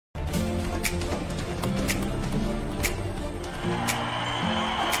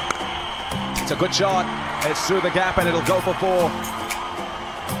It's a good shot. It's through the gap and it'll go for 4.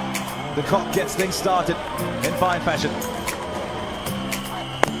 The Cock gets things started in fine fashion.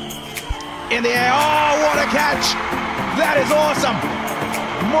 In the air. Oh, what a catch! That is awesome!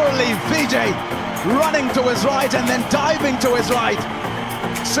 Murli Vijay running to his right and then diving to his right.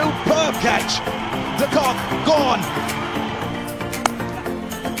 Superb catch. The Cock gone.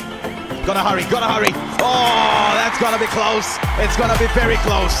 Gotta hurry, gotta hurry. Oh, that's gonna be close. It's gonna be very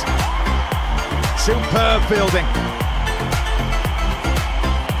close. Superb fielding.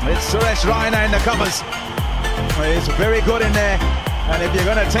 It's Suresh Raina in the covers. He's very good in there. And if you're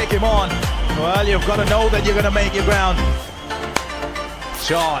gonna take him on, well, you've got to know that you're gonna make your ground.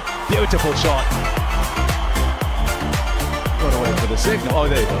 Shot, beautiful shot. Got away for the signal. Oh,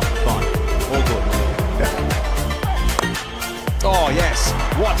 there you go. Fine, all good. Oh yes,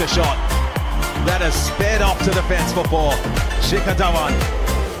 what a shot. That has sped off to the fence for 4. Shikhar Dhawan.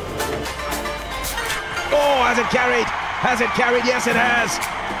 Oh, has it carried? Has it carried? Yes, it has.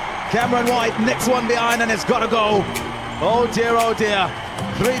 Cameron White nicks one behind and it's got to go. Oh dear, oh dear.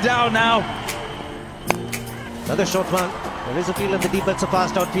 3 down now. Another short one. There is a field in the deep, it's a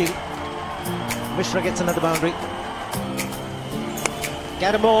fast outfield. Mishra gets another boundary.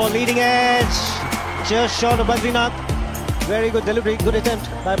 Caramore, leading edge. Just short of Badrinath. Very good delivery, good attempt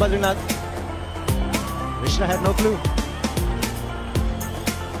by Badrinath. Mishra had no clue.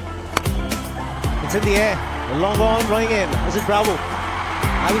 It's in the air. The long on running in. Is it Bravo?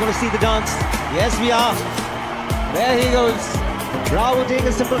 Are we going to see the dance? Yes, we are. There he goes. Bravo taking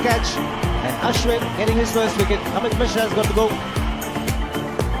a simple catch. And Ashwin getting his first wicket. Amit Mishra has got to go.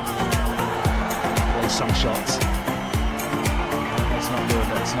 Well, some shots. That's not good.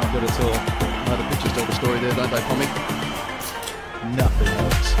 That's not good at all. No, the pictures tell the story there, don't they, Pommy? Nothing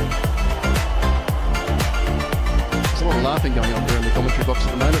else. There's a lot of laughing going on there in the commentary box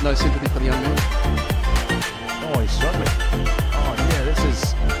at the moment. No sympathy for the young man. Oh, he's struggling. Oh, yeah, this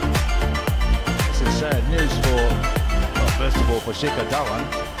is sad news for, well, first of all, for Shikhar Dhawan,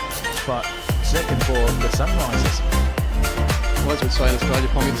 but second for the Sunrisers. Well, as we'd say in Australia,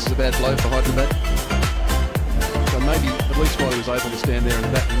 Pommy, this is a bad blow for Hyderabad. So maybe, at least while he was able to stand there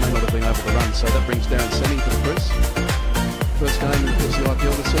and bat, he may not have been able to run. So that brings Darren Sammy to the crease. First game in the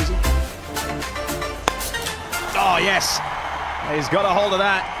IPL this season. Oh, yes. He's got a hold of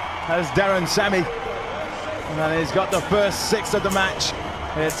that as Darren Sammy. And he's got the first 6 of the match.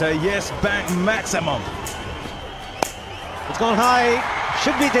 It's a yes bank maximum. It's gone high.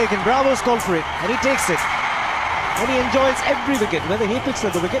 Should be taken. Bravo's called for it. And he takes it. And he enjoys every wicket, whether he picks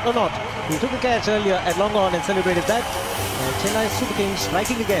up the wicket or not. He took the catch earlier at long on and celebrated that. Chennai Super Kings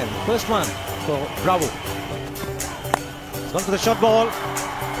striking again. First one for Bravo. It's gone for the short ball.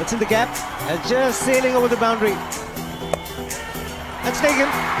 It's in the gap. And just sailing over the boundary. That's taken.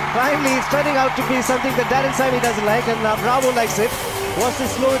 Finally, it's turning out to be something that Darren Sammy doesn't like, and Bravo likes it. Was the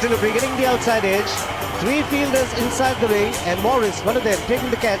slow delivery, getting the outside edge. 3 fielders inside the ring, and Morris, one of them, taking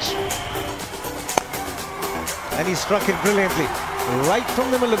the catch. And he struck it brilliantly. Right from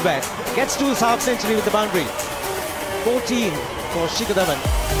the middle of the bat. Gets to his half century with the boundary. 14 for Shikhar Dhawan.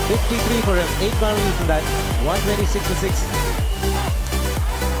 53 for him. 8 boundaries from that. 126 for 6.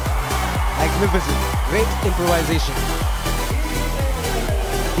 Magnificent. Great improvisation.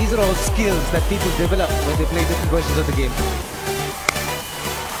 These are all skills that people develop when they play different versions of the game.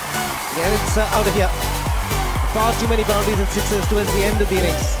 And it's out of here. Far too many boundaries and sixes towards the end of the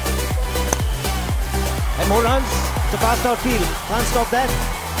innings. And more runs. It's a fast outfield. Can't stop that.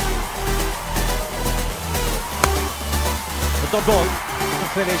 The top ball to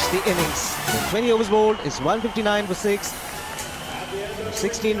finish the innings. The 20 overs bowled is 159 for 6.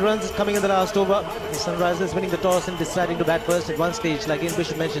 16 runs coming in the last over. The Sunrisers winning the toss and deciding to bat first at one stage, like Ian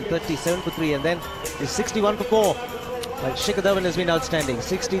Bishop mentioned, 37 for 3, and then is 61 for 4. But Shikhar Dhawan has been outstanding.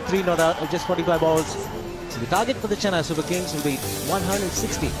 63 not out of just 45 balls. So the target for the Chennai Super Kings will be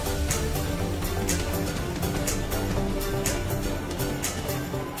 160.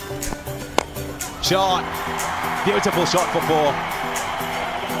 Shot. Beautiful shot for 4.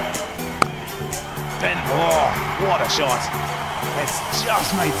 Then, oh, what a shot. It's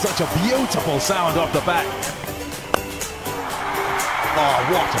just made such a beautiful sound off the bat. Oh,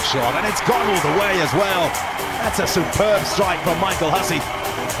 what a shot. And it's gone all the way as well. That's a superb strike from Michael Hussey.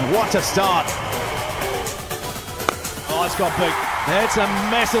 What a start. Oh, it's gone big. It's a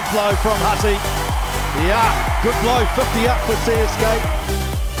massive blow from Hussey. Yeah, good blow. 50 up for CSK.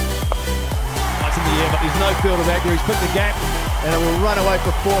 It's in the air, but there's no field of anger. He's picked the gap, and it will run away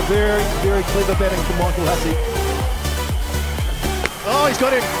for 4. Very, very clever batting from Michael Hussey. Oh, he's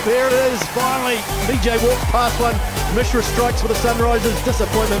got him. There it is, finally. DJ walks past one. Mishra strikes for the Sunrisers.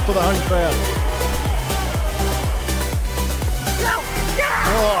 Disappointment for the home crowd.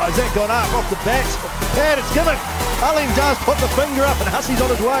 Oh, has that gone up off the bat? And it's given. Alim does put the finger up and Hussey's on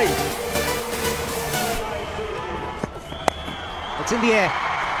his way. It's in the air.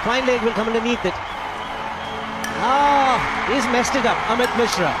 Fine leg will come underneath it. He's messed it up. Amit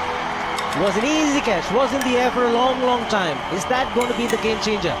Mishra. It was an easy catch. Was in the air for a long, long time. Is that going to be the game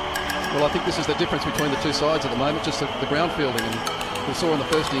changer? Well, I think this is the difference between the two sides at the moment, just the ground fielding. And we saw in the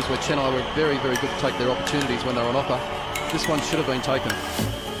first innings where Chennai were very, very good to take their opportunities when they were on offer. This one should have been taken.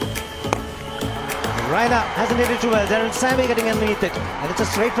 Raina hasn't hit it too well. Darren Sammy getting underneath it. And it's a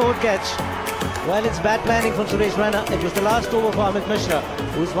straightforward catch. Well, it's bad planning from Suresh Raina. It was the last over for Amit Mishra,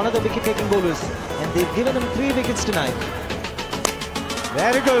 who's one of the wicket-taking bowlers. And they've given him 3 wickets tonight.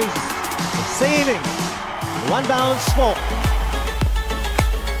 There it goes. Sailing. 1 bounce, 4.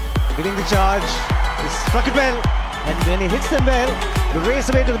 Getting the charge. He struck it well. And when he hits them well, the race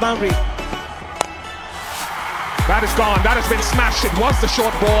away to the boundary. That is gone. That has been smashed. It was the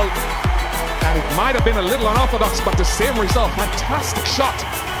short ball. And it might have been a little unorthodox, but the same result. Fantastic shot.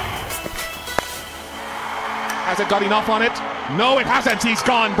 Has it got enough on it? No, it hasn't. He's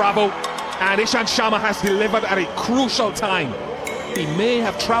gone, bravo. And Ishant Sharma has delivered at a crucial time. He may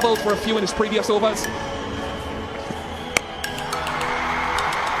have travelled for a few in his previous overs.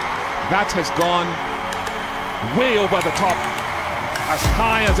 That has gone way over the top, as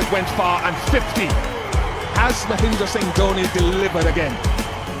high as it went far, and 50. Has Mahindra Singh Dhoni delivered again?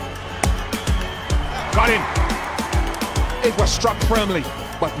 Got him. It was struck firmly,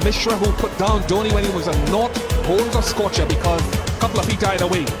 but Mishra, who put down Dhoni when he was a naught, holds a scorcher because a couple of feet either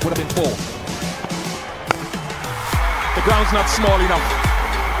way would have been 4. The ground's not small enough.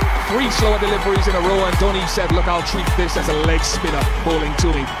 3 slower deliveries in a row, and Dhoni said, look, I'll treat this as a leg spinner bowling to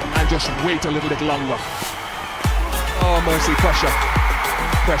me and just wait a little bit longer. Oh, mercy, pressure.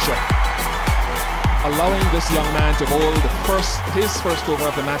 Pressure. Allowing this young man to bowl his first over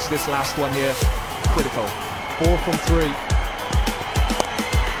of the match, this last one here, critical. 4 from 3.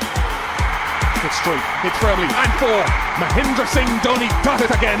 Hit straight, hit firmly, and 4. Mahindra Singh Dhoni does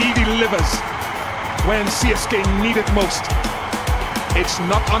it again. He delivers when CSK need it most. It's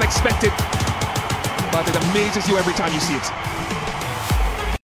not unexpected, but it amazes you every time you see it.